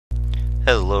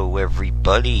Hello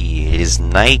everybody, it is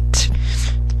night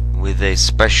with a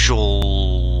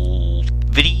special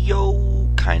video,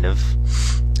 kind of.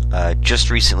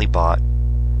 Just recently bought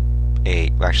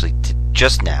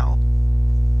just now,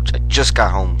 I just got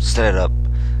home, set it up,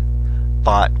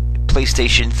 bought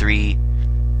PlayStation 3.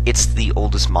 It's the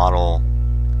oldest model,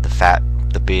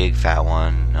 the big fat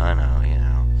one, I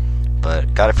know,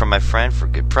 but got it from my friend for a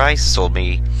good price, sold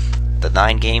me the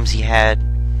 9 games he had.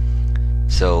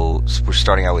 So we're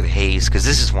starting out with Haze, because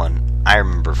this is one I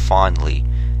remember fondly.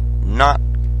 Not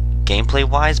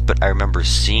gameplay-wise, but I remember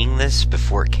seeing this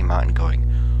before it came out and going,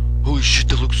 holy shit,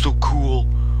 that looks so cool.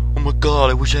 Oh my god,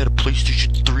 I wish I had a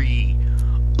PlayStation 3.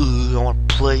 I want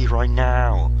to play right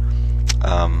now.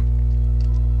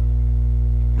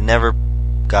 Never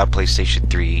got a PlayStation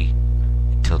 3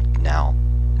 until now.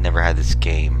 Never had this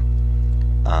game.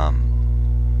 I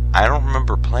don't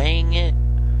remember playing it.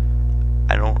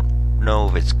 I don't know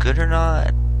if it's good or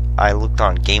not. I looked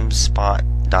on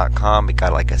GameSpot.com. It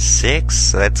got like a 6,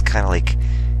 so that's kind of like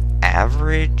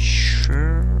average.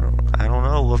 I don't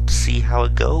know. We'll have to see how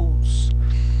it goes.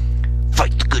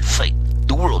 Fight the good fight.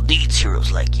 The world needs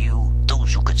heroes like you,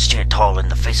 those who could stand tall in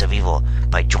the face of evil.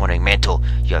 By joining Mantle,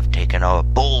 you have taken a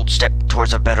bold step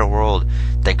towards a better world.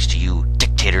 Thanks to you,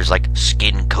 dictators like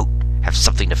Skin Coat have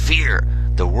something to fear.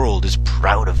 The world is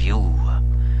proud of you.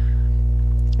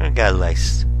 I got a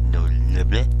nice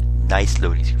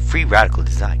loading. Free radical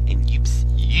design in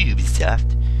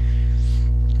Ubisoft.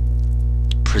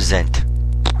 Present.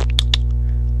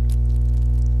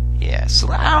 Yeah, so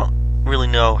I don't really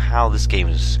know how this game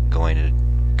is going to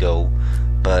go,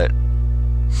 but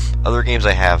other games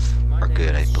I have are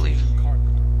good, I believe.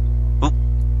 Oop.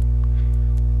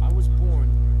 I was born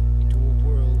into a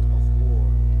world of war.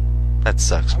 That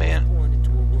sucks, man.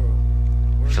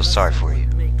 I feel sorry for you.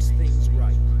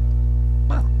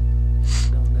 Well,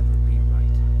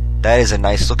 that is a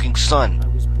nice looking sun. I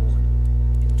was born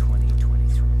in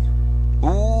 2023.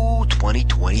 Ooh,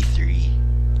 2023.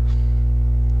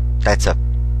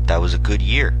 That was a good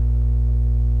year.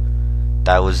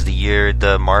 That was the year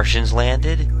the Martians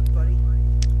landed.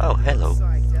 Oh, hello.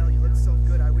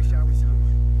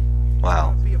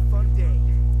 Wow.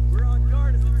 We're on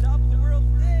guard at the top of the world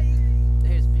today.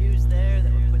 There's views there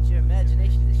that would put your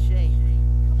imagination to shame.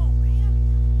 Come on, man.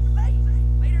 We're late.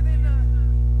 Later than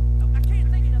I can't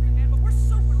think of nothing, man, but we're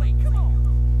super late. Come on.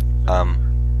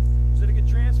 Was it a good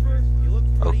transfer? You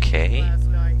looked pretty Okay. last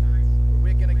night.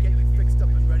 We're gonna get you fixed up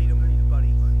and ready to move,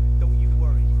 buddy. Don't you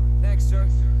worry. Thanks, sir.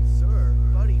 Sir,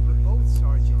 buddy, we're both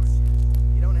sergeants.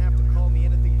 You don't have to call me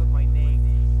anything but my name.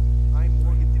 I'm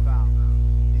Morgan DeVal.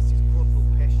 This is Corporal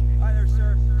Pesci. Hi there,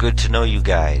 sir. Good to know you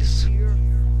guys. Here.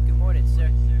 Good morning, sir.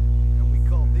 And we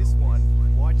call this one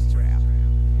Watch Trap.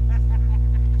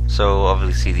 So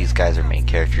obviously these guys are main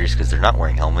characters because they're not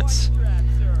wearing helmets. Watch Trap,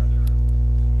 sir.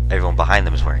 Everyone behind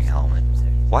them is wearing a helmet.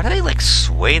 Why do they like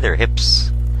sway their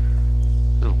hips?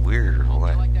 This is weird or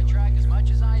what? You like that track as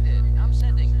much as I did. I'm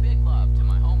sending big love to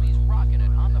my homies rocking it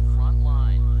on the front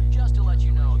line. Just to let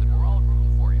you know that we're all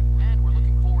rooting for you, and we're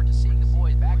looking forward to seeing the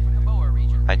boys back from the Boa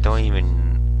region. I don't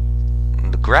even...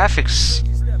 The graphics,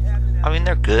 I mean,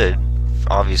 they're good.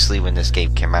 Obviously, when this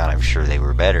game came out, I'm sure they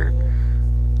were better.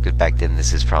 Because back then,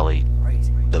 this is probably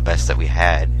the best that we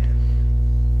had.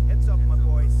 Heads up, my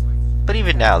boys. But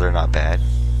even now, they're not bad.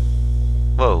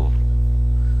 Whoa.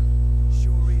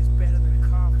 Sure is better than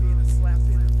coffee and a slap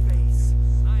in the face.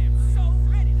 I am so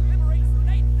ready to liberate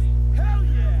slaves. Hell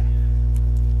yeah!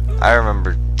 I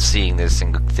remember seeing this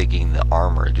and thinking the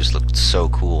armor just looked so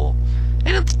cool.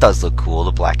 And it does look cool.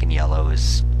 The black and yellow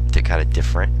is kind of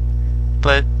different.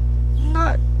 But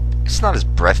it's not as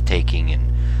breathtaking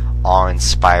and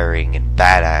awe-inspiring and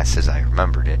badass as I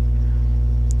remembered it.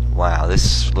 Wow,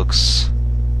 this looks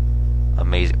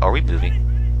amazing. Are we moving?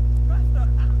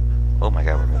 Oh my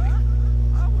god, we're moving.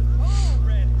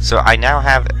 So I now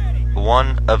have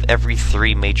one of every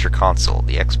 3 major console.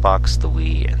 The Xbox, the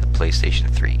Wii, and the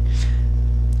PlayStation 3.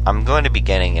 I'm going to be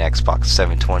getting an Xbox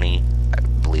 720. I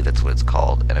believe that's what it's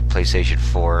called. And a PlayStation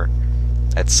 4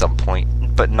 at some point.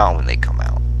 But not when they come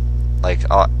out. Like,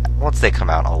 once they come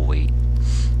out, I'll wait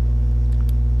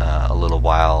a little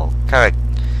while. Kind of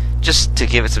just to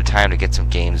give it some time to get some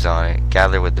games on it.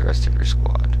 Gather with the rest of your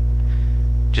squad.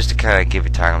 Just to kind of give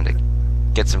it time to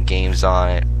get some games on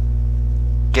it.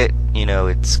 Get,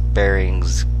 its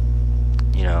bearings,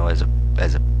 as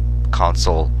a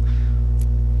console.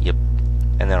 Yep.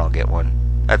 And then I'll get one.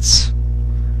 That's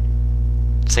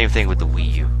same thing with the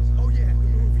Wii U. Oh yeah, the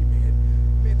movie, man.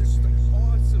 Man, there's this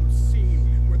awesome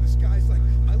scene where this guy's like,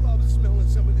 I love smelling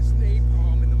some of this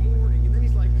napalm in the morning, and then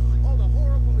he's like, oh, the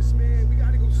horribleness, man. We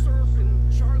gotta go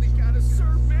surfing. Charlie's got us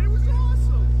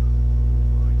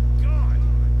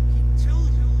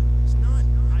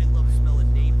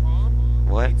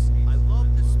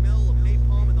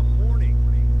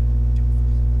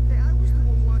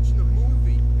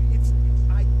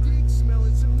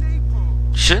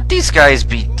Shouldn't these guys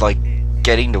be, like,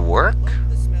 getting to work?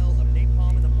 The smell of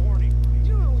napalm in the morning.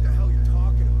 You don't know what the hell you're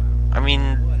talking about. I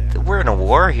mean, we're in a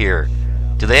war here.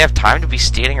 Do they have time to be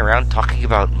standing around talking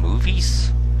about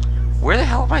movies? Where the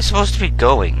hell am I supposed to be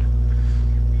going?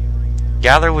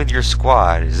 Gather with your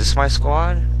squad. Is this my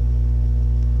squad?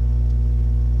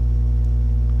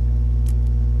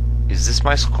 Is this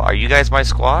my squad? Are you guys my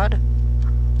squad?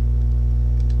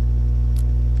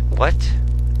 What?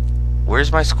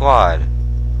 Where's my squad?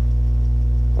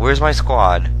 Where's my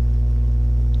squad?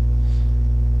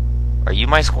 Are you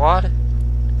my squad?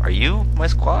 Are you my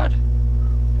squad?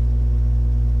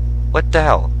 What the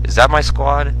hell? Is that my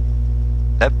squad?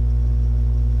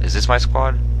 Is this my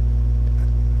squad?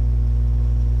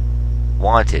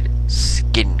 Wanted.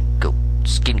 Skin goat.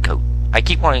 Skin coat. I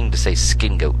keep wanting to say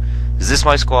skin goat. Is this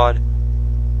my squad?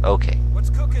 Okay.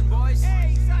 What's cooking, boys?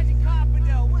 Hey, Sergeant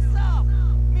Carpenter, what's up?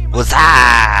 Me and my What's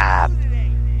friends up? today.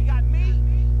 You got me,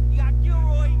 you got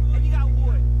Gilroy, and you got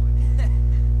Wood.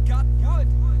 Got Wood?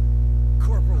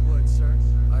 Corporal Wood, sir.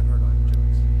 I've heard on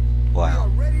jokes. We are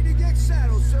Wow. ready to get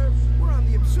saddled, sir. We're on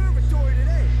the observatory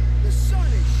today. The sun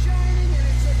is shining and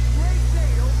it's a great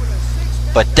day over the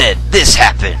 6th. But then this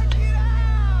happened.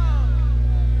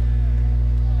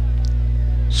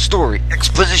 Story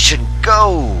exposition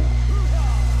go.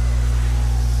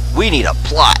 We need a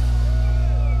plot.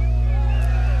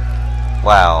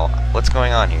 Wow, what's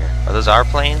going on here? Are those our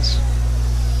planes?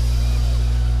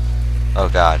 Oh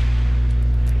god.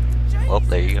 Well,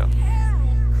 there you go.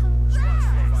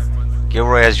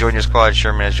 Gilroy has joined your squad,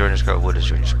 Sherman has joined your squad, Wood has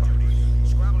joined your squad.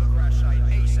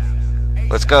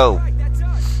 Let's go.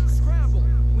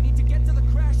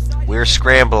 We're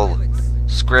scrambling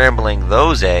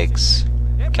those eggs.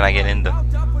 Can I get in the...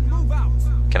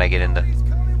 Can I get in the...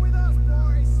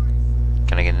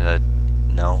 Can I get in the...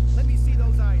 No. Let me see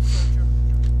those eyes, soldier.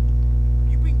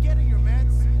 You been getting your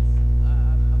meds?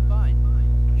 I'm fine.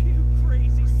 You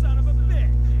crazy son of a bitch.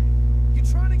 You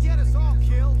trying to get us all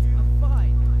killed? I'm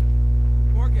fine.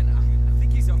 Morgan, I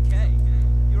think he's okay.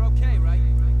 You're okay, right?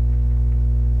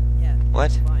 Yeah.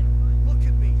 What? I'm fine. Look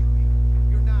at me.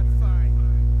 You're not fine.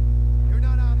 You're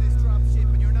not on this dropship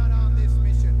and you're not on this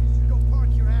mission. Go park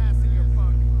your ass in your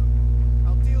bunk.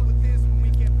 I'll deal with this when we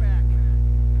get back.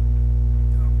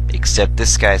 Except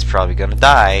this guy's probably gonna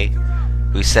die,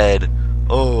 who said,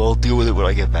 oh, I'll deal with it when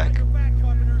I get back.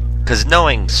 Because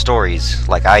knowing stories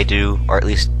like I do, or at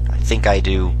least I think I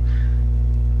do,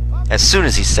 as soon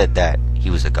as he said that, he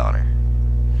was a goner.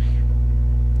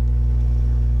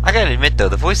 I gotta admit though,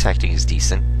 the voice acting is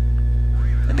decent.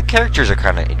 And the characters are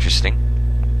kinda interesting.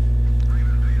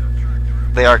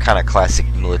 They are kinda classic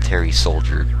military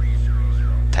soldier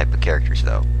type of characters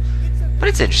though. But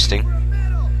it's interesting.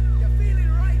 You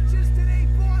feeling righteous today,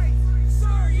 boys?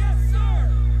 Sir, yes, sir.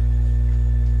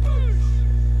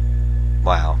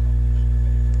 Wow.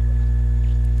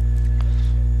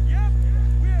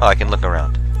 Oh, I can look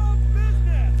around.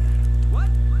 What?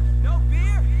 No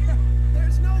beer?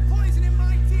 There's no poison in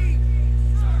my tea.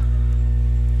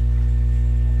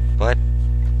 What?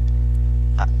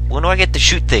 When do I get to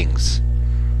shoot things?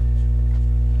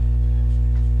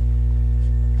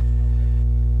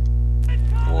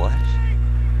 What?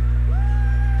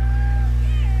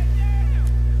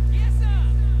 Yes, sir.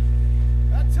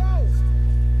 A toast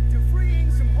to freeing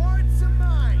some hearts and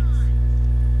minds.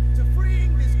 To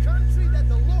freeing this country that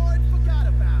the Lord forgot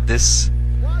about. This...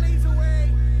 While he's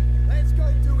away, let's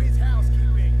go do his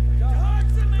housekeeping. To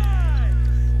hearts and minds.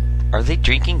 Are they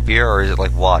drinking beer or is it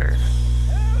like water?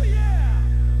 Hell yeah.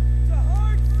 To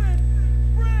hearts and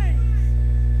brains.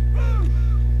 Boom.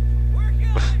 We're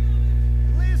good.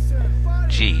 Listen,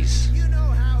 buddy. Jeez. You know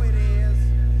how it is.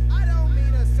 I don't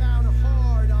mean to sound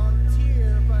hard on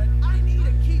tier, but I need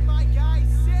to keep my guys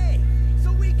safe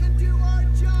so we can do our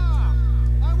job.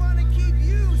 I want to keep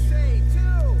you safe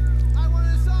too. I want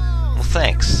us all Well,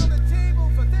 thanks. on the table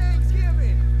for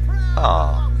Thanksgiving. Proud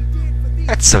Aw. of what we did for these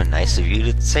That's so nice of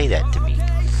you to say that to me. Okay.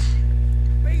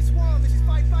 Base 1, this is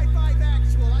 555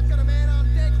 actual. I've got a man on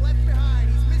deck left behind.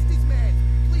 He's missed his meds.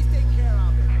 Please take care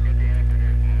of him.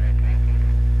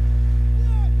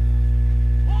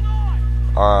 Hold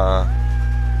on.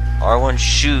 R1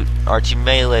 shoot, RT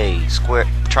melee, square,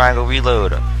 triangle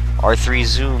reload, R3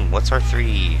 zoom, what's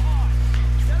R3?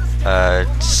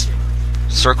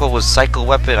 Circle was cycle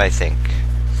weapon, I think.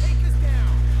 Take us down.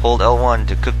 Hold L1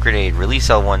 to cook grenade, release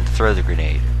L1 to throw the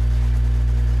grenade.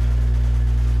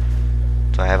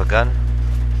 Do I have a gun?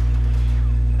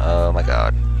 Oh my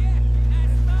god.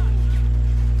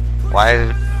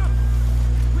 Why?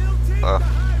 We'll take the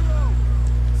high road.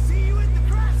 See you at the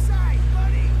crash site,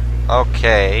 buddy.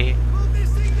 Okay. Move this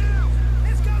thing now.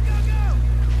 Let's go, go, go.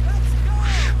 Let's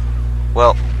go.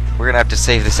 Well, we're gonna have to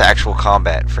save this actual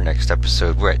combat for next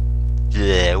episode. We're at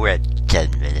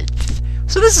 10 minutes.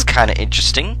 So this is kind of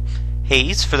interesting.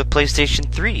 Haze for the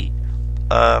PlayStation 3.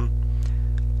 I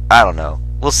don't know.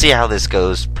 We'll see how this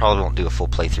goes. Probably won't do a full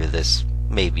playthrough of this.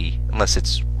 Maybe. Unless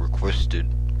it's requested.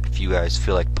 If you guys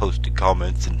feel like posting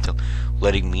comments and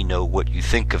letting me know what you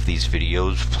think of these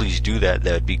videos, please do that.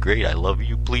 That would be great. I love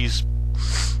you. Please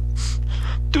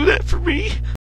do that for me.